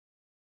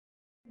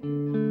If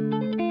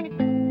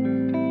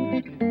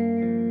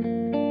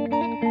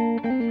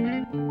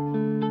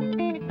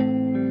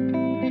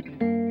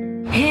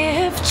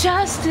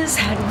justice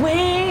had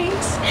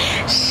wings,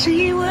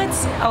 she would...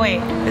 Oh wait,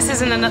 this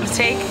isn't another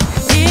take.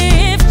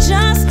 If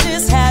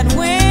justice had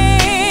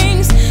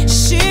wings,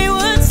 she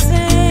would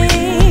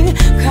sing,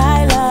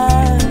 cry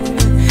love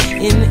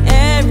in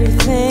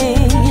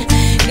everything.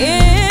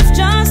 If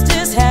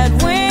justice had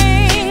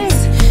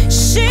wings,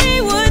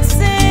 she would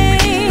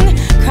sing,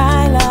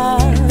 cry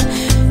love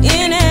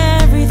in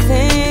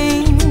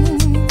everything.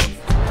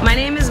 My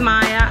name is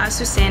Maya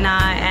Azucena,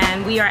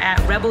 and we are at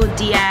Rebel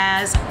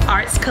Diaz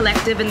Arts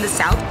Collective in the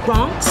South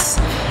Bronx.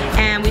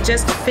 And we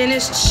just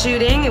finished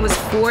shooting. It was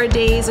 4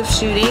 days of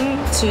shooting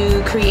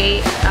to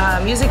create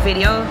a music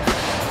video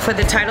for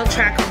the title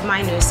track of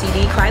my new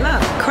CD, Cry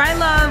Love. Cry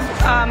Love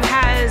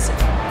has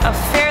a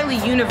fairly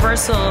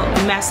universal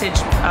message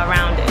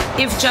around it.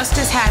 If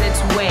justice had its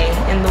way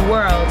in the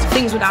world,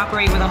 things would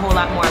operate with a whole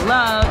lot more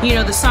love. You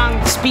know, the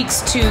song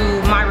speaks to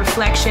my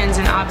reflections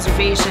and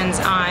observations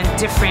on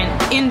different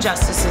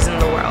injustices in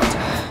the world.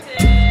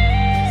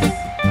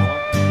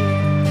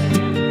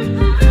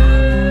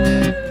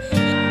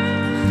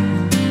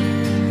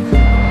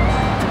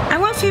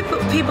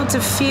 People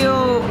to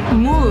feel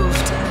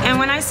moved, and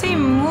when I say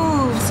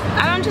moved,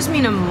 I don't just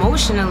mean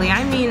emotionally.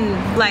 I mean,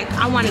 like,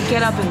 I want to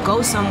get up and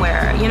go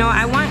somewhere. You know,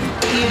 I want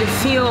you to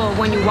feel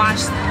when you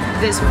watch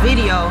this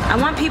video. I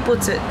want people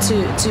to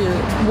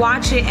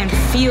watch it and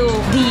feel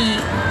the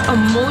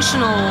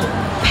emotional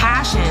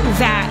passion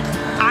that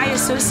I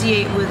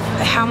associate with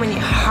how many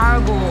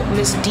horrible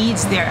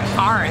misdeeds there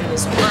are in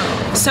this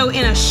world. So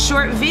in a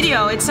short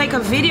video, it's like a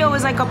video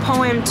is like a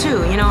poem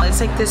too, you know? It's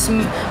like this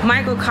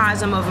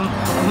microcosm of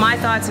my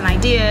thoughts and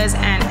ideas,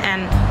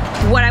 and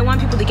what I want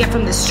people to get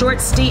from this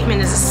short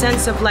statement is a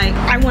sense of like,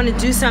 I want to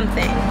do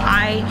something.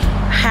 I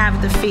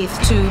have the faith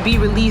to be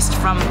released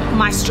from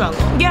my struggle.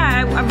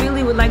 Yeah, I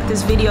really would like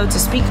this video to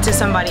speak to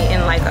somebody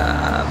in like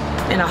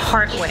in a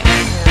heart way. You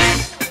know?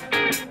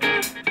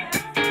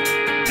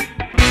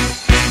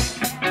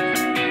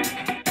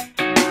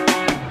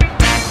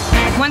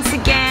 Once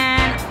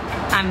again,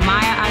 I'm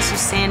Maya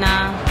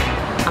Azucena.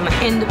 I'm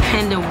an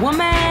independent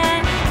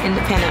woman,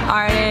 independent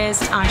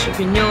artist,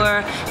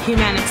 entrepreneur,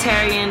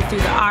 humanitarian through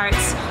the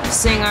arts,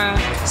 singer,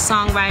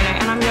 songwriter,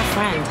 and I'm your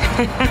friend.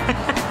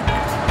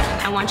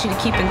 I want you to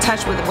keep in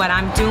touch with what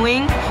I'm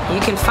doing.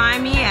 You can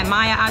find me at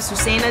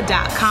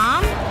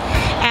mayaazucena.com,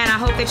 and I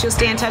hope that you'll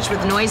stay in touch with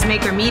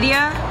Noisemaker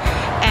Media.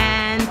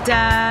 And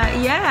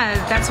yeah,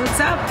 that's what's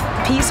up.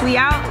 Peace, we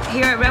out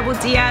here at Rebel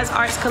Diaz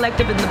Arts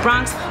Collective in the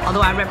Bronx,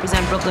 although I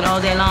represent Brooklyn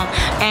all day long.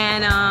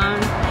 And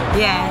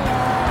yeah,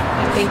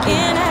 thank you.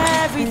 In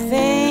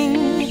everything,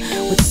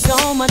 with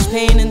so much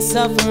pain and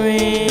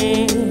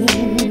suffering,